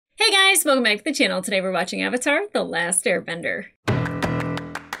guys, welcome back to the channel. Today we're watching Avatar: The Last Airbender.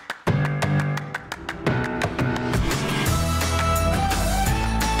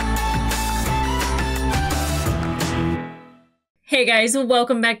 Hey guys,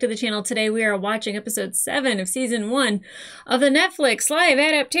 welcome back to the channel. Today we are watching episode 7 of season 1 of the Netflix live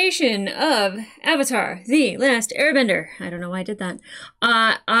adaptation of Avatar: The Last Airbender. I don't know why I did that.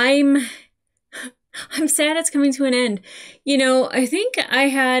 I'm sad it's coming to an end. You know, I think I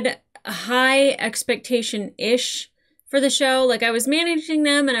had a high expectation-ish for the show. Like, I was managing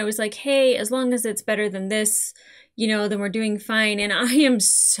them and I was like, hey, as long as it's better than this, you know, then we're doing fine. And I am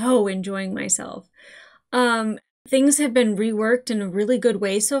so enjoying myself. Things have been reworked in a really good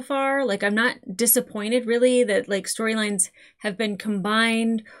way so far. Like, I'm not disappointed really that like storylines have been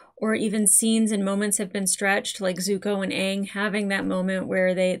combined or even scenes and moments have been stretched, like Zuko and Aang having that moment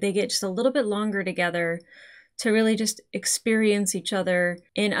where they get just a little bit longer together to really just experience each other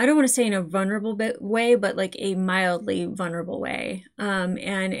in, I don't want to say in a vulnerable way, but like a mildly vulnerable way.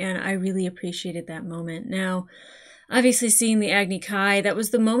 And I really appreciated that moment. Now, obviously seeing the Agni Kai, that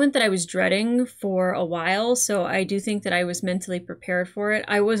was the moment that I was dreading for a while, so I do think that I was mentally prepared for it.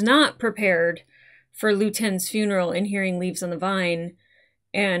 I was not prepared for Lu Ten's funeral and hearing Leaves on the Vine,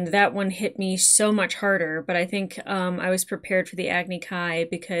 and that one hit me so much harder, but I think I was prepared for the Agni Kai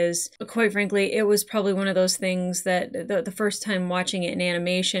because, quite frankly, it was probably one of those things that the first time watching it in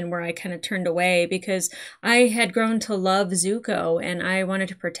animation where I kind of turned away because I had grown to love Zuko and I wanted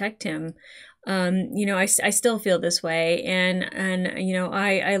to protect him. You know, I still feel this way, and you know,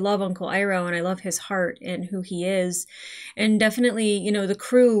 I love Uncle Iroh and I love his heart and who he is, and definitely, you know, the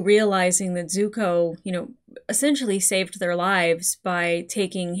crew realizing that Zuko, you know, essentially saved their lives by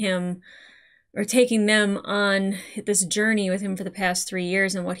taking him or taking them on this journey with him for the past 3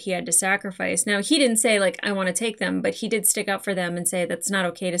 years and what he had to sacrifice. Now, he didn't say like, I want to take them, but he did stick up for them and say that's not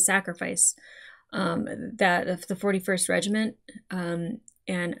okay to sacrifice that of the 41st Regiment.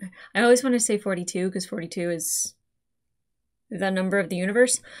 And I always want to say 42 because 42 is the number of the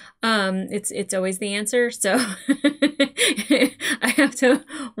universe. It's always the answer. So I have to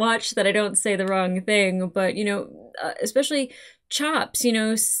watch that I don't say the wrong thing. But, you know, especially Chops, you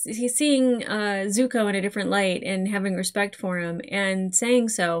know, seeing Zuko in a different light and having respect for him and saying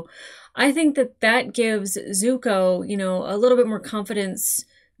so, I think that that gives Zuko, you know, a little bit more confidence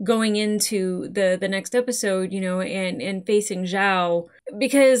going into the next episode, you know, and facing Zhao,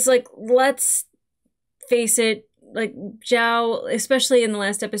 because like, let's face it, like Zhao, especially in the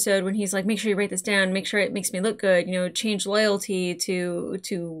last episode when he's like, make sure you write this down, make sure it makes me look good, you know, change loyalty to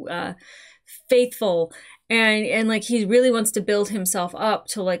faithful, and like he really wants to build himself up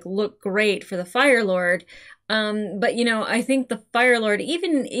to like look great for the Fire Lord. But you know, I think the Fire Lord,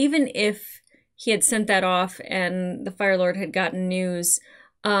 even if he had sent that off and the Fire Lord had gotten news,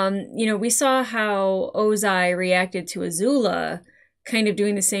 you know, we saw how Ozai reacted to Azula kind of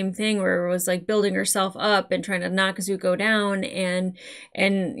doing the same thing where it was like building herself up and trying to knock Zuko down, and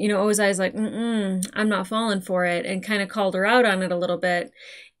you know, Ozai's like, I'm not falling for it, and kind of called her out on it a little bit.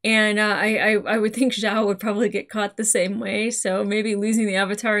 And I would think Zhao would probably get caught the same way, so maybe losing the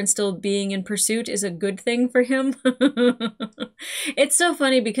Avatar and still being in pursuit is a good thing for him. It's so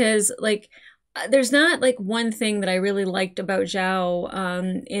funny because like, there's not like one thing that I really liked about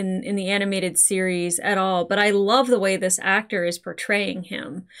Zhao in the animated series at all, but I love the way this actor is portraying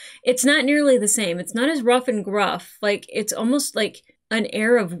him. It's not nearly the same. It's not as rough and gruff. Like, it's almost like an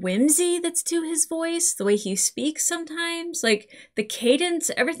air of whimsy that's to his voice, the way he speaks sometimes. Like, the cadence,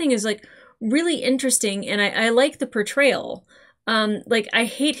 everything is like really interesting, and I like the portrayal. Like, I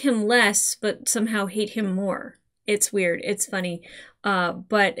hate him less, but somehow hate him more. It's weird. It's funny.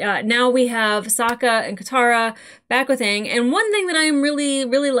 But now we have Sokka and Katara back with Aang. And one thing that I'm really,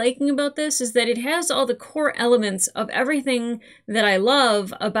 really liking about this is that it has all the core elements of everything that I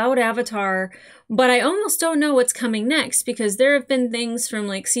love about Avatar, but I almost don't know what's coming next because there have been things from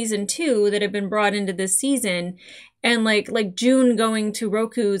like season 2 that have been brought into this season, and like June going to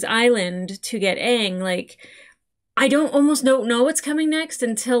Roku's island to get Aang, like, I almost don't know what's coming next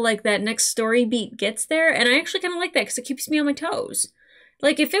until like that next story beat gets there. And I actually kind of like that because it keeps me on my toes.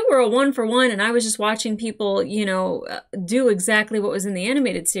 Like, if it were a 1-for-1 and I was just watching people, you know, do exactly what was in the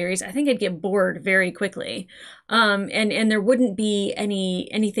animated series, I think I'd get bored very quickly. And there wouldn't be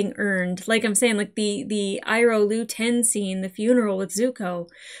anything earned. Like I'm saying, like the Iroh Lu Ten scene, the funeral with Zuko,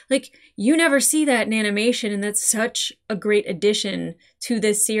 like, you never see that in animation, and that's such a great addition to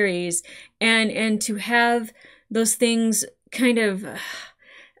this series. And to have those things kind of,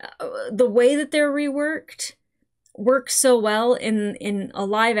 the way that they're reworked works so well in a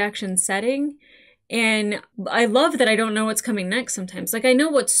live action setting And I love that I don't know what's coming next sometimes. Like, I know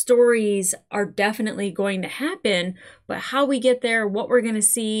what stories are definitely going to happen, but how we get there, what we're going to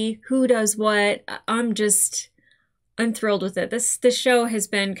see, who does what, I'm thrilled with it. This show has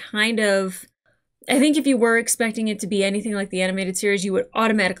been kind of, I think if you were expecting it to be anything like the animated series, you would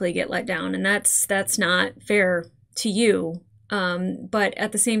automatically get let down. And that's not fair to you. But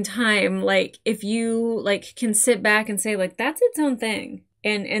at the same time, like, if you like can sit back and say like, that's its own thing.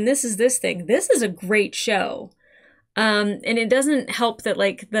 And this is this thing. This is a great show. And it doesn't help that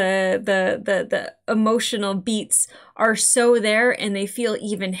like the emotional beats are so there and they feel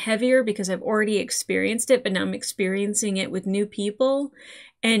even heavier because I've already experienced it, but now I'm experiencing it with new people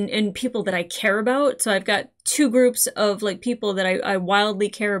and people that I care about. So I've got two groups of like people that I wildly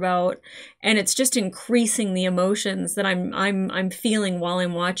care about, and it's just increasing the emotions that I'm feeling while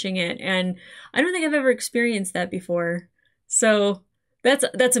I'm watching it. And I don't think I've ever experienced that before. So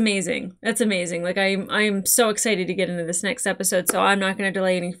that's amazing. That's amazing. Like I'm so excited to get into this next episode. So I'm not going to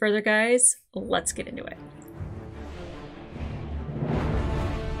delay any further, guys. Let's get into it.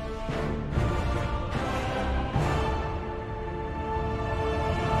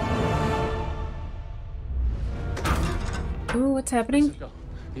 Ooh, what's happening?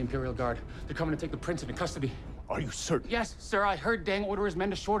 The Imperial Guard. They're coming to take the prince into custody. Are you certain? Yes, sir. I heard Dang order his men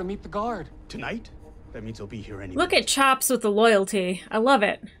to shore to meet the guard. Tonight? That means he'll be here anyway. Look at Chops with the loyalty. I love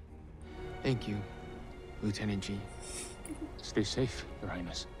it. Thank you, Lieutenant G. Stay safe, Your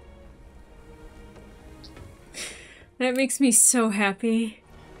Highness. That makes me so happy.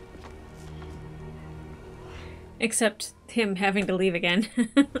 Except him having to leave again.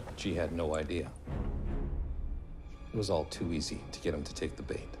 G had no idea. It was all too easy to get him to take the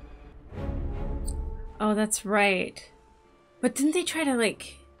bait. Oh, that's right. But didn't they try to,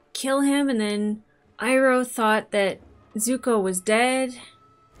 like, kill him and then Iroh thought that Zuko was dead?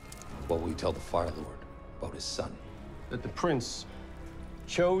 What will you tell the Fire Lord about his son? That the prince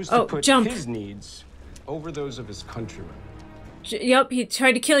chose to put his needs over those of his countrymen. Yup, he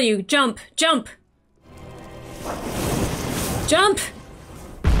tried to kill you. Jump! Jump! Jump!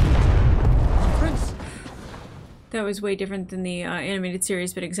 Prince! That was way different than the animated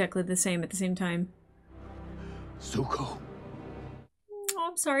series, but exactly the same at the same time. Zuko. Oh,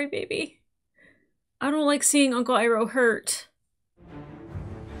 I'm sorry, baby. I don't like seeing Uncle Iroh hurt.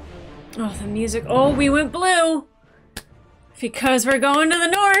 Oh, the music. Oh, we went blue! Because we're going to the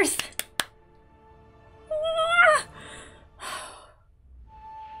north!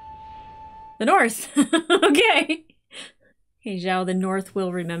 The north! Okay. Hey, Zhao, the north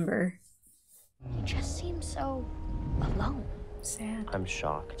will remember. You just seem so alone. Sad. I'm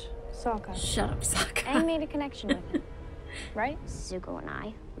shocked. Sokka. Shut up, Sokka. I made a connection with him. Right? Zuko and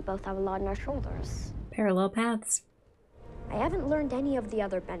I, we both have a lot on our shoulders. Parallel paths. I haven't learned any of the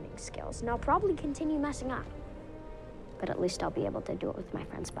other bending skills, and I'll probably continue messing up. But at least I'll be able to do it with my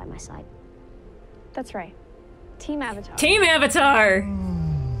friends by my side. That's right. Team Avatar. Team Avatar!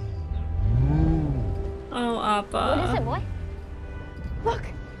 Oh, Appa. What is it, boy? Look!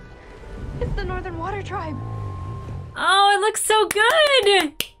 It's the Northern Water Tribe! Oh, it looks so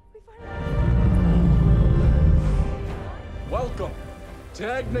good! Welcome to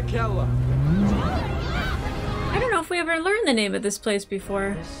Agnikella. I don't know if we ever learned the name of this place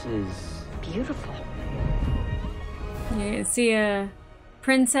before. This is Beautiful. You see a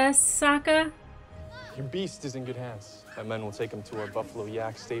Princess Sokka? Your beast is in good hands. My men will take him to our buffalo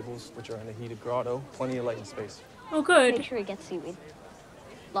yak stables, which are in a heated grotto. Plenty of light and space. Oh, good. Make sure you get seaweed.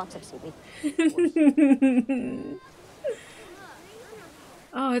 Lots of seaweed.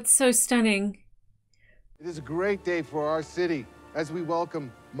 Oh, it's so stunning. It is a great day for our city as we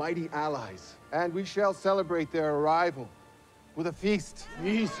welcome mighty allies, and we shall celebrate their arrival with a feast.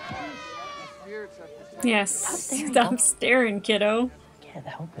 Feast. Yes. Stop staring, kiddo. Can't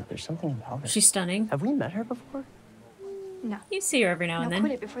help it. There's something about her. She's stunning. Have we met her before? No. You see her every now and Now then.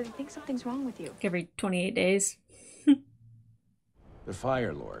 quit it before they think something's wrong with you. Every 28 days. The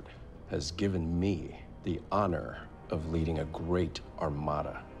Fire Lord has given me the honor of leading a great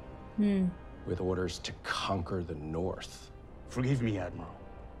armada with orders to conquer the North. Forgive me, Admiral,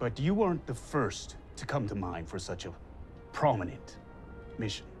 but you weren't the first to come to mind for such a prominent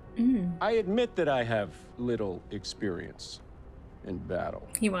mission. I admit that I have little experience in battle.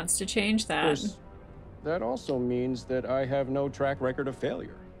 He wants to change Of that. course, that also means that I have no track record of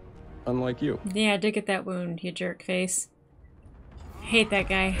failure, unlike you. Yeah, dig at that wound, you jerk face. Hate that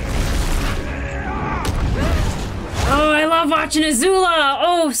guy. Oh, I love watching Azula!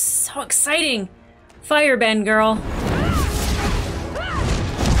 Oh, so exciting! Firebend, girl.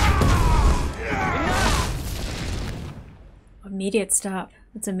 Immediate stop.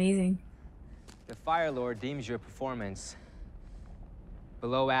 That's amazing. The Fire Lord deems your performance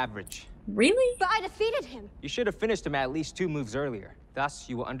below average. Really? But I defeated him. You should have finished him at least 2 moves earlier. Thus,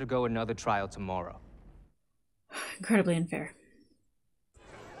 you will undergo another trial tomorrow. Incredibly unfair.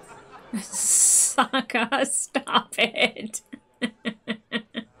 Sokka, stop it.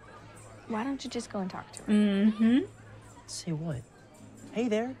 Why don't you just go and talk to her? Mm-hmm. Say what? Hey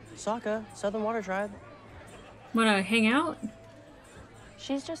there, Sokka, Southern Water Tribe. Wanna hang out?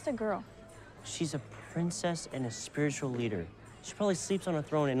 She's just a girl. She's a princess and a spiritual leader. She probably sleeps on a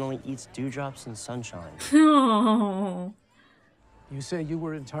throne and only eats dewdrops and sunshine. Oh. You say you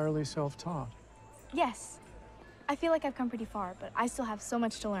were entirely self-taught. Yes. I feel like I've come pretty far, but I still have so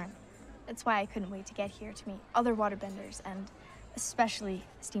much to learn. That's why I couldn't wait to get here to meet other waterbenders and especially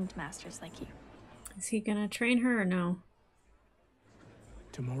esteemed masters like you. Is he gonna train her or no?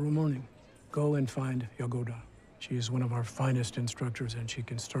 Tomorrow morning, go and find Yagoda. She is one of our finest instructors and she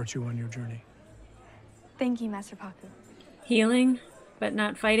can start you on your journey. Thank you, Master Paku. Healing, but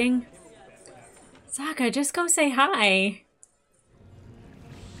not fighting? Sokka, just go say hi.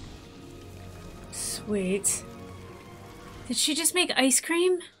 Sweet. Did she just make ice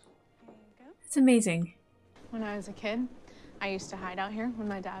cream? That's amazing. When I was a kid, I used to hide out here when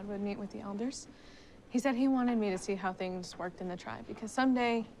my dad would meet with the elders. He said he wanted me to see how things worked in the tribe because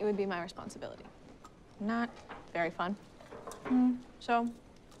someday it would be my responsibility. Not very fun. So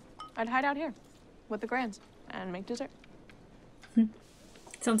I'd hide out here with the grands and make dessert.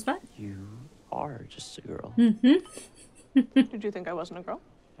 Sounds fun. You are just a girl. Did you think I wasn't a girl?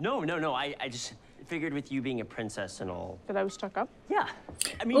 No. I just figured with you being a princess and all. That I was stuck up? Yeah.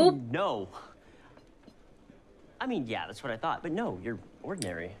 I mean, no. I mean, yeah, that's what I thought. But no, you're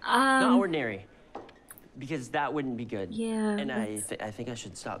ordinary. Not ordinary. Because that wouldn't be good. Yeah. And I think I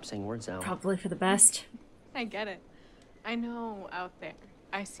should stop saying words now. Probably for the best. I get it. I know out there.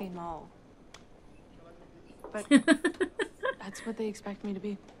 I see them all. But that's what they expect me to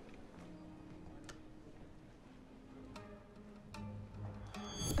be.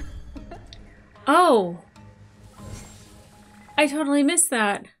 Oh! I totally missed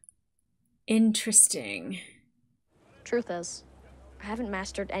that. Interesting. Truth is, I haven't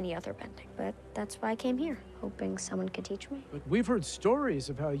mastered any other bending, but that's why I came here, hoping someone could teach me. But we've heard stories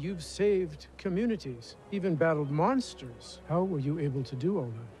of how you've saved communities, even battled monsters. How were you able to do all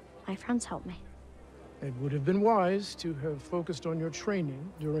that? My friends helped me. It would have been wise to have focused on your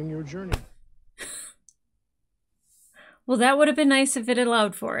training during your journey. Well, that would have been nice if it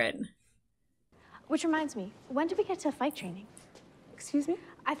allowed for it. Which reminds me, when do we get to fight training? Excuse me?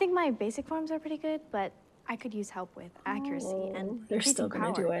 I think my basic forms are pretty good, but I could use help with accuracy and They're still increasing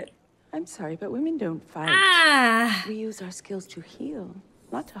gonna power. do it. I'm sorry, but women don't fight. Ah! We use our skills to heal,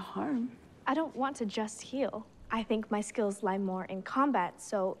 not to harm. I don't want to just heal. I think my skills lie more in combat,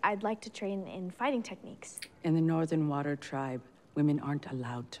 so I'd like to train in fighting techniques. In the Northern Water Tribe, women aren't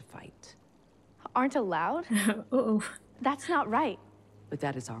allowed to fight. Aren't allowed? Uh-oh. That's not right. But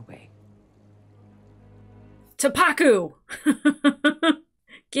that is our way. Tapaku!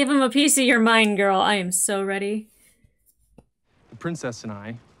 Give him a piece of your mind, girl. I am so ready. The princess and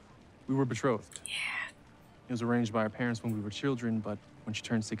I, we were betrothed. Yeah. It was arranged by our parents when we were children, but when she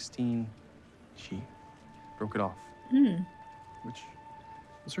turned 16, she broke it off. Which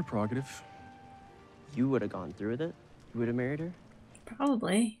was her prerogative. You would have gone through with it? You would have married her?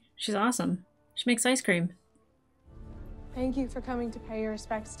 Probably. She's awesome. She makes ice cream. Thank you for coming to pay your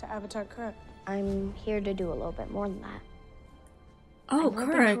respects to Avatar Kuruk. I'm here to do a little bit more than that. Oh, I'm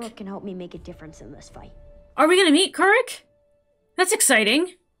hoping Kuruk. Kuruk can help me make a difference in this fight. Are we gonna meet Kuruk? That's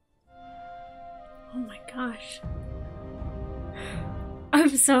exciting. Oh my gosh.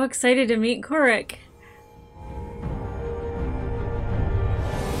 I'm so excited to meet Kuruk.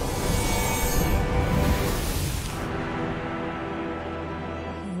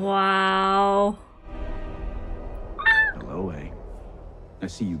 Wow. Hello, A. I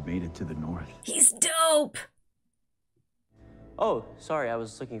see you made it to the north. He's dope. Oh, sorry, I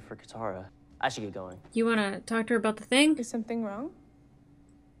was looking for Katara. I should get going. You wanna talk to her about the thing? Is something wrong?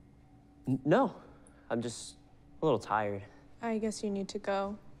 No, I'm just a little tired. I guess you need to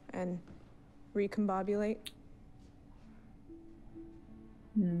go and recombobulate.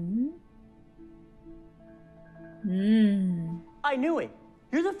 I knew it!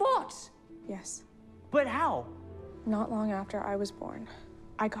 You're the fox! Yes. But how? Not long after I was born,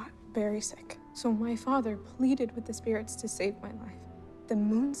 I got very sick. So my father pleaded with the spirits to save my life. The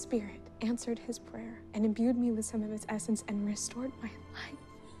moon spirit answered his prayer and imbued me with some of its essence and restored my life.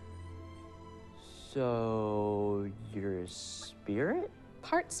 So, you're a spirit?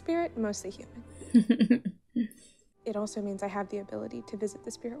 Part spirit, mostly human. It also means I have the ability to visit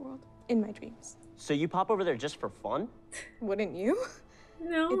the spirit world in my dreams. So you pop over there just for fun? Wouldn't you?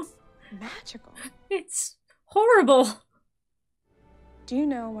 No. It's magical. It's horrible. Do you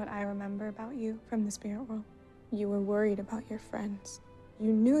know what I remember about you from the spirit world? You were worried about your friends.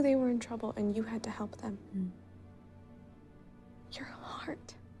 You knew they were in trouble and you had to help them. Your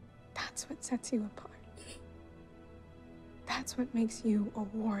heart, that's what sets you apart. That's what makes you a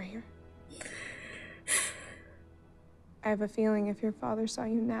warrior. I have a feeling if your father saw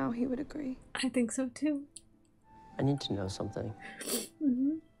you now, he would agree. I think so too. I need to know something.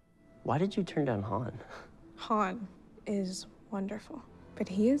 Why did you turn down Han? Han is wonderful, but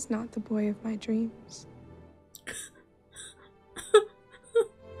he is not the boy of my dreams.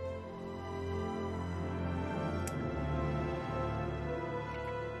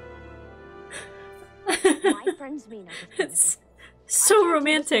 My friends mean everything. It's so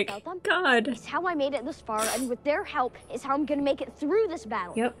romantic. God. It's how I made it this far, and with their help is how I'm gonna make it through this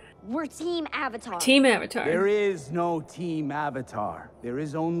battle. Yep. We're Team Avatar. Team Avatar. There is no Team Avatar. There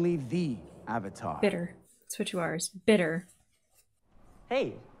is only the Avatar. Bitter. That's what you are, is bitter.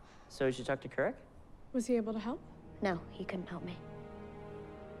 Hey, so did you talk to Kurek? Was he able to help? No, he couldn't help me.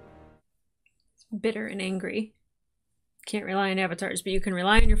 Bitter and angry. Can't rely on avatars, but you can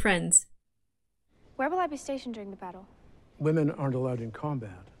rely on your friends. Where will I be stationed during the battle? Women aren't allowed in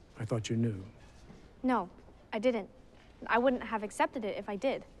combat. I thought you knew. No, I didn't. I wouldn't have accepted it if I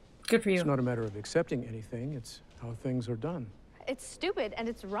did. Good for you. It's not a matter of accepting anything. It's how things are done. It's stupid and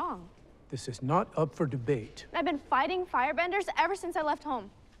it's wrong. This is not up for debate. I've been fighting firebenders ever since I left home.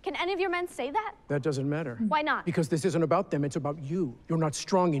 Can any of your men say that? That doesn't matter. Why not? Because this isn't about them, it's about you. You're not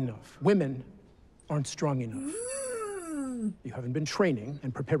strong enough. Women aren't strong enough. You haven't been training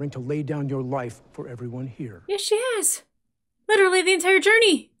and preparing to lay down your life for everyone here. Yes, she has. Literally the entire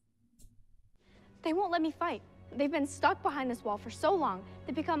journey. They won't let me fight. They've been stuck behind this wall for so long,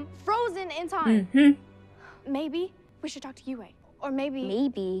 they've become frozen in time. Maybe we should talk to Yue. Or maybe...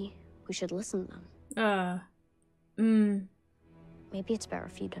 Maybe we should listen to them. Maybe it's better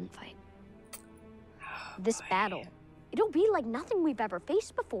if you didn't fight. This battle, it'll be like nothing we've ever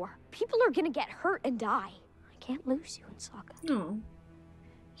faced before. People are gonna get hurt and die. I can't lose you in Sokka. No.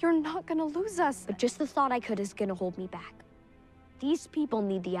 You're not gonna lose us. But just the thought I could is gonna hold me back. These people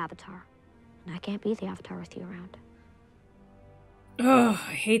need the Avatar. And I can't be the Avatar with you around. Oh,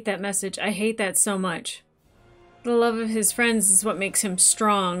 I hate that message. I hate that so much. The love of his friends is what makes him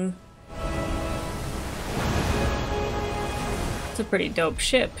strong. It's a pretty dope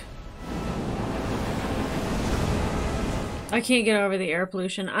ship. I can't get over the air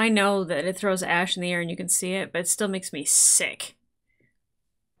pollution. I know that it throws ash in the air and you can see it, but it still makes me sick.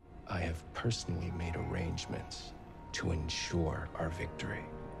 I have personally made arrangements to ensure our victory.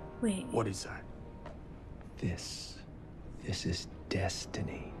 Wait. What is that? This is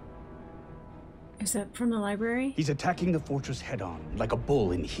destiny. Is that from the library? He's attacking the fortress head-on, like a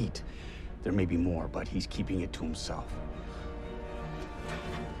bull in heat. There may be more, but he's keeping it to himself.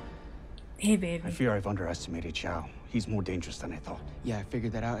 Hey, baby. I fear I've underestimated Xiao. He's more dangerous than I thought. Yeah, I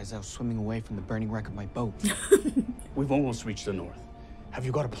figured that out as I was swimming away from the burning wreck of my boat. We've almost reached the north. Have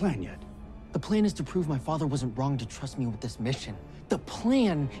you got a plan yet? The plan is to prove my father wasn't wrong to trust me with this mission. The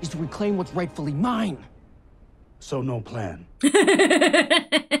plan is to reclaim what's rightfully mine. So no plan.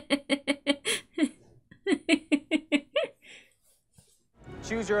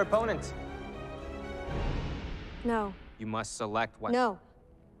 Choose your opponent. No. You must select one. No.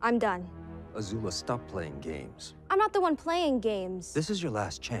 I'm done. Azula, stop playing games. I'm not the one playing games. This is your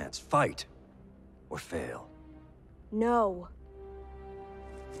last chance. Fight. Or fail. No.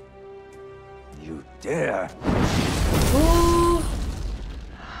 You dare. Ooh.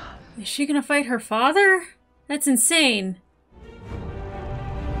 Is she gonna fight her father? That's insane.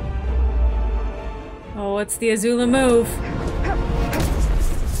 Oh, it's the Azula move.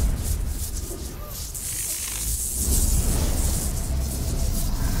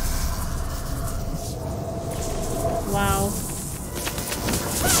 Wow.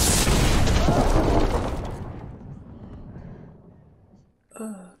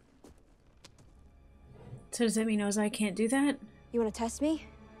 So does that mean Ozai can't do that? You want to test me?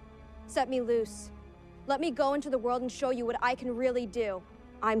 Set me loose. Let me go into the world and show you what I can really do.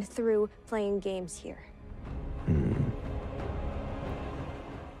 I'm through playing games here.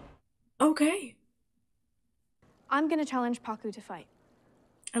 Okay. I'm gonna challenge Paku to fight.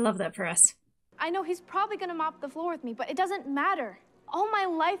 I love that for us. I know he's probably gonna mop the floor with me, but it doesn't matter. All my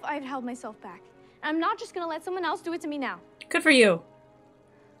life I've held myself back. I'm not just gonna let someone else do it to me now. Good for you.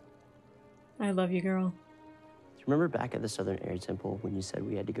 I love you, girl. Do you remember back at the Southern Air Temple when you said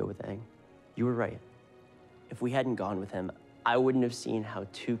we had to go with Aang? You were right. If we hadn't gone with him, I wouldn't have seen how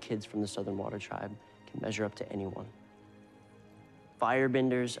 2 kids from the Southern Water Tribe can measure up to anyone.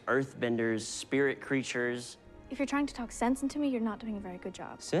 Firebenders, earthbenders, spirit creatures. If you're trying to talk sense into me, you're not doing a very good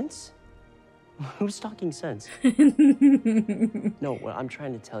job. Sense? Who's talking sense? No, what I'm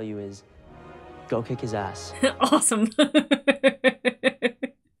trying to tell you is, go kick his ass. Awesome.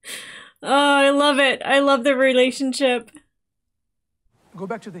 Oh, I love it. I love the relationship. Go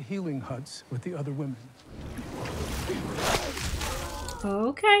back to the healing huts with the other women.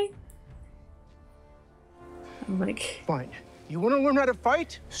 Okay. I'm like... Fine. You want to learn how to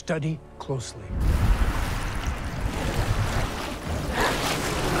fight? Study closely.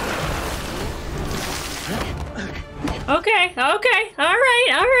 Okay, okay, all right,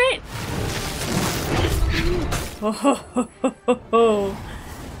 all right. Oh, ho, ho, ho, ho, ho.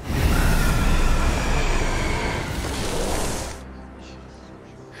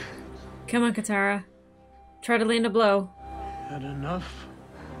 Come on, Katara. Try to land a blow. Had enough?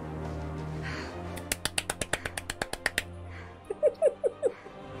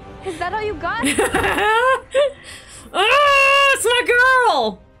 Is that all you got? Ah, it's my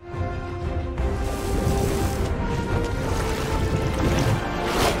girl!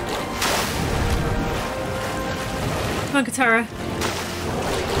 Come on, Katara.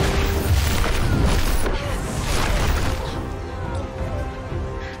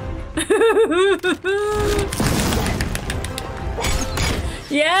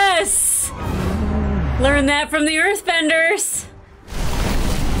 Yes! Learn that from the Earthbenders.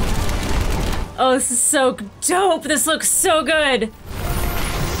 Oh, this is so dope. This looks so good.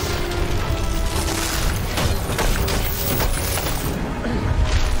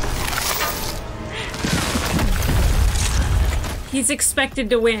 He's expected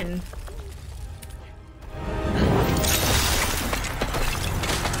to win.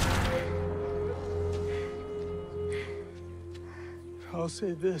 I'll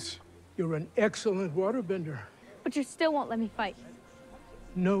say this. You're an excellent waterbender. But you still won't let me fight.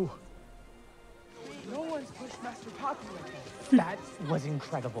 No. No one's pushed Master Paku like that. That was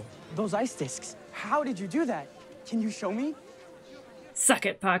incredible. Those ice discs. How did you do that? Can you show me? Suck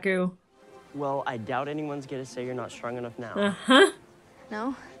it, Paku. Well, I doubt anyone's gonna say you're not strong enough now. Uh-huh.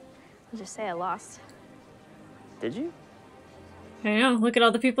 No, I'll just say I lost. Did you? I know, look at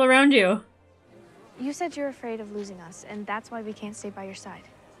all the people around you. You said you're afraid of losing us, and that's why we can't stay by your side.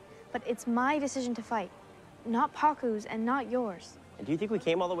 But it's my decision to fight, not Paku's and not yours. And do you think we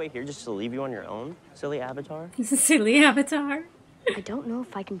came all the way here just to leave you on your own, silly Avatar? Silly Avatar. I don't know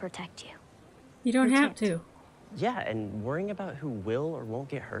if I can protect you. You don't have to. Yeah, and worrying about who will or won't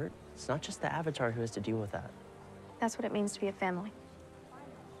get hurt, it's not just the Avatar who has to deal with that. That's what it means to be a family.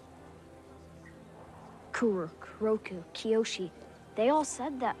 Kuru, Roku, Kiyoshi, they all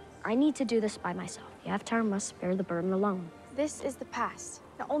said that I need to do this by myself. The Avatar must bear the burden alone. This is the past.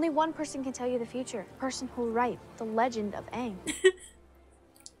 Now, only one person can tell you the future. The person who will write the legend of Aang.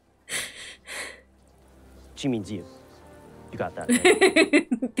 She means you. You got that. Right?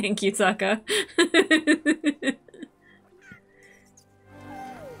 Thank you, Sokka.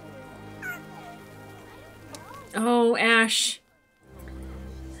 Oh, Ash.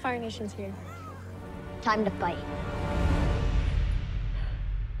 Fire Nation's here. Time to fight.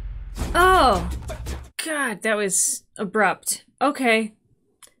 Oh, God, that was abrupt. Okay.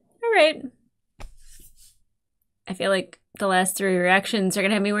 All right. I feel like the last 3 reactions are going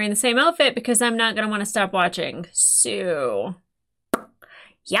to have me wearing the same outfit because I'm not going to want to stop watching. So,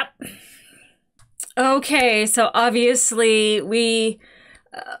 yep. Okay, so obviously we,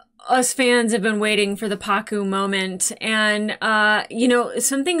 us fans have been waiting for the Paku moment. And, you know,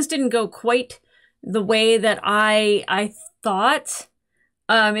 some things didn't go quite the way that I thought.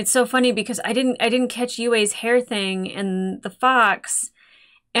 It's so funny because I didn't catch Yue's hair thing in the fox,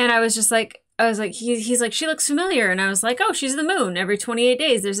 and I was like, he's like, she looks familiar, and I was like, oh, she's the moon. Every 28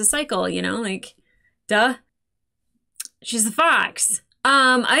 days there's a cycle, you know, like, duh. She's the fox.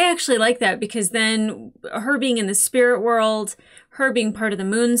 I actually like that because then her being in the spirit world, her being part of the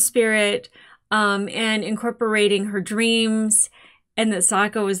moon spirit, and incorporating her dreams. And that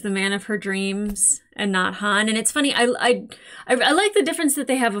Sokka was the man of her dreams and not Han. And it's funny, I like the difference that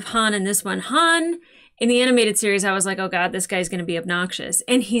they have of Han in this one. Han, in the animated series, I was like, oh God, this guy's going to be obnoxious.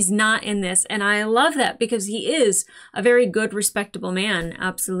 And he's not in this. And I love that because he is a very good, respectable man.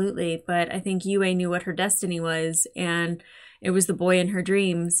 Absolutely. But I think Yue knew what her destiny was. And it was the boy in her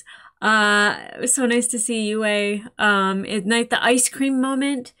dreams. It was so nice to see Yue ignite the ice cream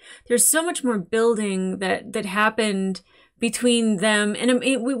moment. There's so much more building that happened between them, and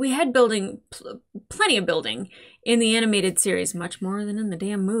we had plenty of building in the animated series, much more than in the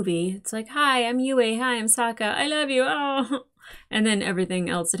damn movie. It's like, hi, I'm Yue, hi, I'm Sokka, I love you, oh, and then everything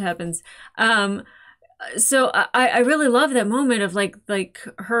else that happens. So I really love that moment of like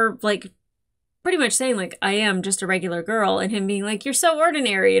her like pretty much saying like, I am just a regular girl, and him being like, you're so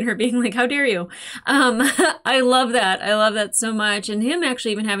ordinary, and her being like, how dare you? I love that. I love that so much. And him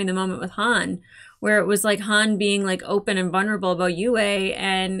actually even having the moment with Han, where it was like Han being like open and vulnerable about Yue,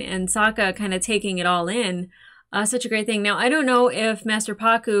 and Sokka kind of taking it all in. Such a great thing. Now, I don't know if Master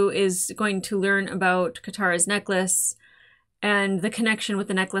Paku is going to learn about Katara's necklace and the connection with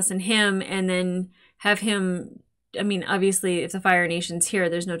the necklace and him, and then have him, I mean, obviously, if the Fire Nation's here,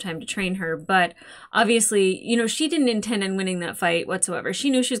 there's no time to train her. But obviously, you know, she didn't intend on winning that fight whatsoever. She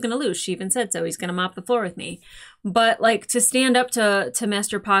knew she was going to lose. She even said so. He's going to mop the floor with me. But, like, to stand up to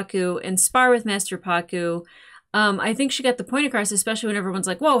Master Paku and spar with Master Paku, I think she got the point across, especially when everyone's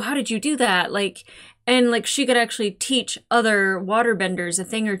like, whoa, how did you do that? Like, and, like, she could actually teach other waterbenders a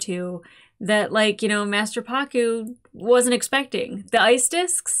thing or two that, like, you know, Master Paku wasn't expecting. The ice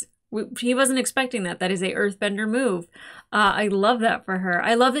discs? He wasn't expecting that. That is a earthbender move. I love that for her.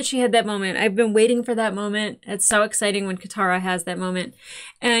 I love that she had that moment. I've been waiting for that moment. It's so exciting when Katara has that moment.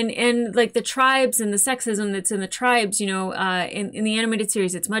 And like the tribes and the sexism that's in the tribes, you know, in the animated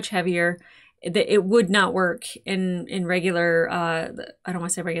series, it's much heavier. It would not work in regular, I don't want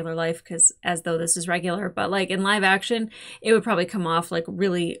to say regular life, because as though this is regular, but like in live action, it would probably come off like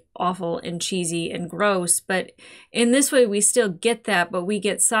really awful and cheesy and gross. But in this way, we still get that, but we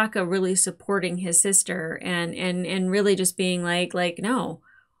get Sokka really supporting his sister and really just being like, no,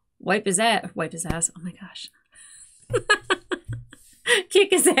 wipe his ass. Oh my gosh. Kick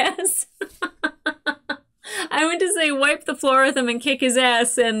his ass. I went to say wipe the floor with him and kick his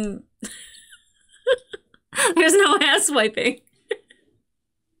ass, and there's no ass wiping.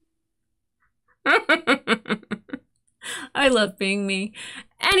 I love being me.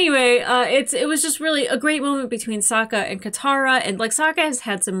 Anyway, it was just really a great moment between Sokka and Katara, and like Sokka has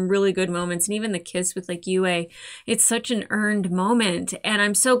had some really good moments, and even the kiss with like Yue, it's such an earned moment, and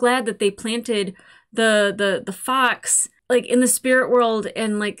I'm so glad that they planted the fox like in the spirit world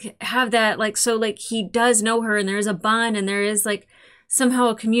and like have that like, so like he does know her and there is a bond and there is like somehow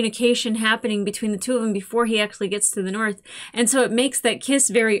a communication happening between the two of them before he actually gets to the north. And so it makes that kiss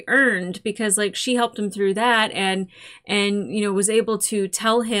very earned because like she helped him through that and you know was able to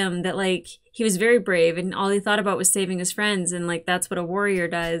tell him that like he was very brave and all he thought about was saving his friends, and like that's what a warrior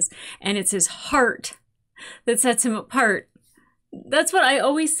does, and it's his heart that sets him apart. That's what I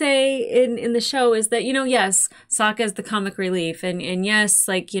always say in the show is that, you know, yes, Sokka is the comic relief and yes,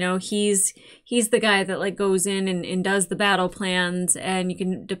 like, you know, he's the guy that like goes in and does the battle plans and you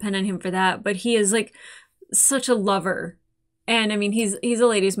can depend on him for that. But he is like such a lover. And I mean, he's a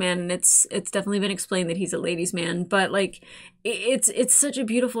ladies' man, and it's definitely been explained that he's a ladies' man, but like it's such a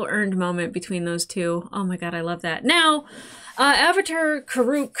beautiful earned moment between those two. Oh my God, I love that. Now, Avatar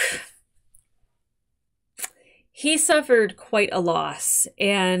Karuk, he suffered quite a loss,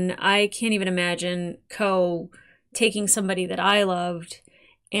 and I can't even imagine Ko taking somebody that I loved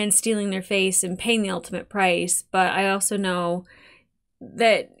and stealing their face and paying the ultimate price. But I also know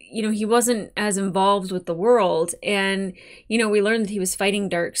that, you know, he wasn't as involved with the world, and, you know, we learned that he was fighting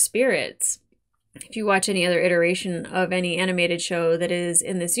dark spirits. If you watch any other iteration of any animated show that is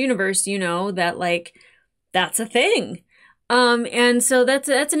in this universe, you know that, like, that's a thing. And so that's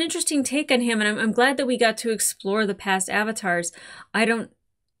an interesting take on him, and I'm glad that we got to explore the past avatars. It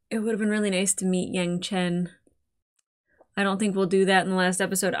would have been really nice to meet Yang Chen. I don't think we'll do that in the last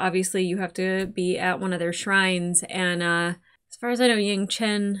episode. Obviously, you have to be at one of their shrines, and as far as I know, Yang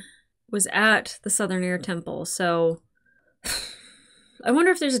Chen was at the Southern Air Temple, so I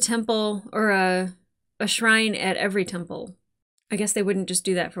wonder if there's a temple or a shrine at every temple. I guess they wouldn't just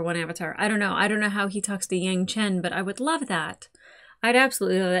do that for one avatar. I don't know. I don't know how he talks to Yang Chen, but I would love that. I'd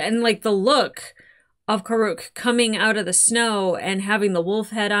absolutely love that. And like the look of Karuk coming out of the snow and having the wolf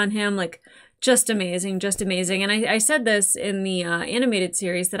head on him, like just amazing, just amazing. And I said this in the animated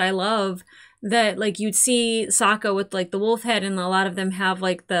series that I love that like you'd see Sokka with like the wolf head, and a lot of them have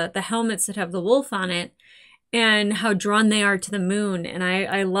like the helmets that have the wolf on it, and how drawn they are to the moon. And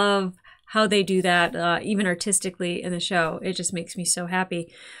I love how they do that, even artistically in the show. It just makes me so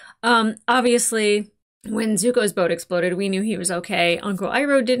happy. Obviously, when Zuko's boat exploded, we knew he was okay. Uncle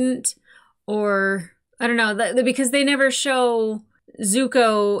Iroh didn't, or I don't know, because they never show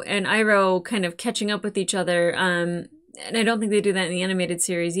Zuko and Iroh kind of catching up with each other. And I don't think they do that in the animated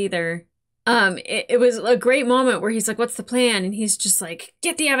series either. It was a great moment where he's like, what's the plan? And he's just like,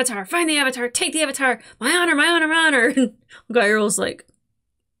 get the avatar, find the avatar, take the avatar, my honor, my honor, my honor. And Uncle Iroh's like,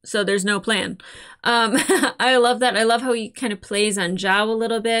 So there's no plan. I love that. I love how he kind of plays on Zhao a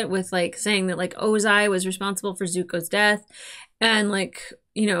little bit with like saying that like Ozai was responsible for Zuko's death. And like,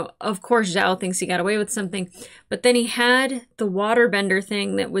 you know, of course Zhao thinks he got away with something. But then he had the waterbender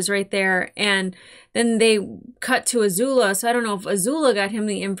thing that was right there. And then they cut to Azula. So I don't know if Azula got him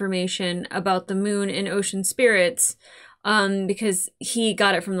the information about the moon and ocean spirits. Because he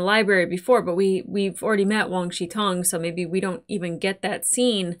got it from the library before, but we've already met Wang Shitong, so maybe we don't even get that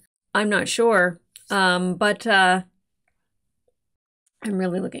scene. I'm not sure. But I'm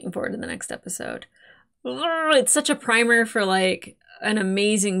really looking forward to the next episode. It's such a primer for like an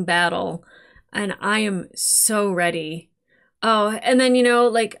amazing battle, and I am so ready. Oh, and then, you know,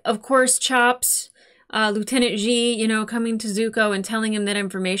 like, of course, Chops, Lieutenant G, you know, coming to Zuko and telling him that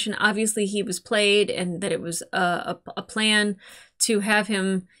information. Obviously, he was played and that it was a plan to have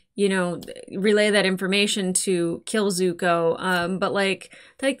him, you know, relay that information to kill Zuko. But, like,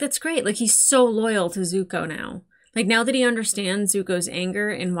 that's great. Like, he's so loyal to Zuko now. Like, now that he understands Zuko's anger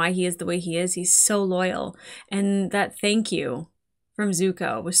and why he is the way he is, he's so loyal. And that thank you from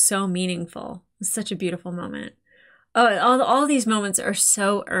Zuko was so meaningful. It was such a beautiful moment. Oh, all these moments are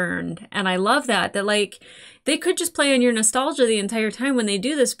so earned. And I love that like, they could just play on your nostalgia the entire time when they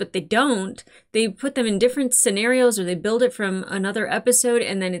do this, but they don't. They put them in different scenarios or they build it from another episode,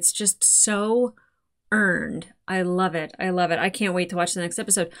 and then it's just so earned. I love it. I love it. I can't wait to watch the next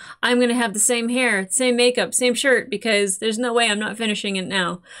episode. I'm going to have the same hair, same makeup, same shirt, because there's no way I'm not finishing it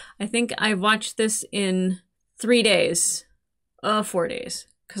now. I think I watched this in 3 days. 4 days.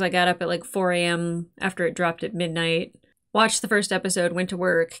 Because I got up at like 4 a.m. after it dropped at midnight, watched the first episode, went to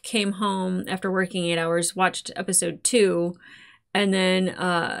work, came home after working 8 hours, watched episode 2, and then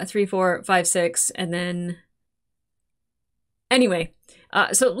 3, 4, 5, 6, and then... Anyway,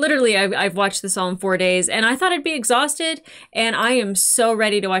 so literally I've watched this all in 4 days, and I thought I'd be exhausted, and I am so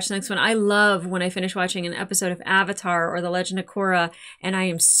ready to watch the next one. I love when I finish watching an episode of Avatar or The Legend of Korra, and I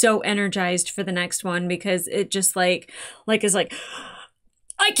am so energized for the next one, because it just is like...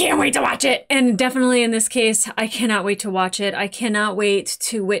 I can't wait to watch it. And definitely in this case, I cannot wait to watch it. I cannot wait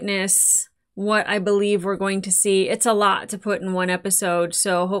to witness what I believe we're going to see. It's a lot to put in one episode,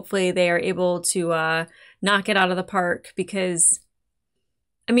 so hopefully they are able to knock it out of the park, because,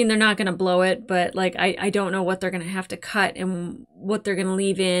 I mean, they're not going to blow it, but like, I don't know what they're going to have to cut and what they're going to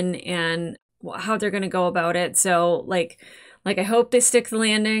leave in and how they're going to go about it. So like I hope they stick the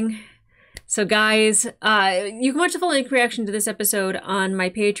landing. So guys, you can watch the full length reaction to this episode on my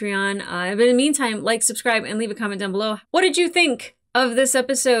Patreon. But in the meantime, like, subscribe, and leave a comment down below. What did you think of this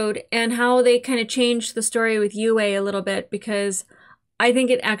episode and how they kind of changed the story with Yue a little bit? Because I think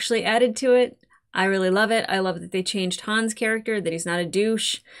it actually added to it. I really love it. I love that they changed Han's character, that he's not a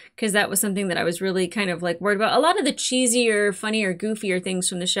douche, because that was something that I was really kind of like worried about. A lot of the cheesier, funnier, goofier things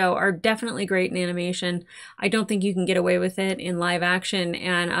from the show are definitely great in animation. I don't think you can get away with it in live action,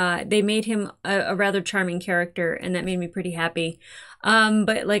 and they made him a rather charming character, and that made me pretty happy.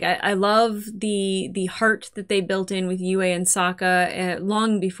 But like, I love the heart that they built in with Yue and Sokka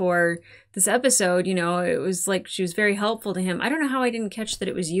long before this episode. You know, it was like she was very helpful to him. I don't know how I didn't catch that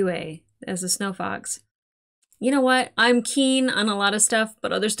it was Yue as a snow fox. You know what? I'm keen on a lot of stuff,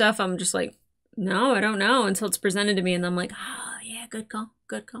 but other stuff I'm just like, no, I don't know until it's presented to me, and I'm like, oh yeah, good call,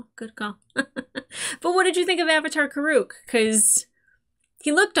 good call, good call. But what did you think of Avatar Karuk? Because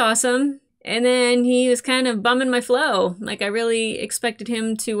he looked awesome, and then he was kind of bumming my flow. Like, I really expected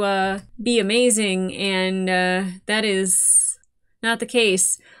him to be amazing, and that is not the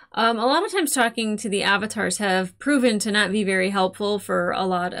case. A lot of times talking to the avatars have proven to not be very helpful for a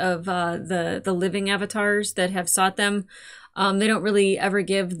lot of the living avatars that have sought them. They don't really ever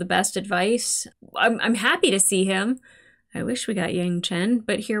give the best advice. I'm happy to see him. I wish we got Yang Chen,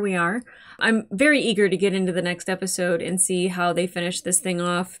 but here we are. I'm very eager to get into the next episode and see how they finish this thing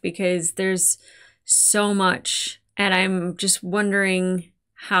off, because there's so much, and I'm just wondering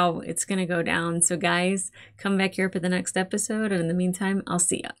how it's gonna go down. So guys, come back here for the next episode, and in the meantime, I'll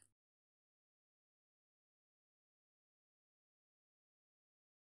see ya.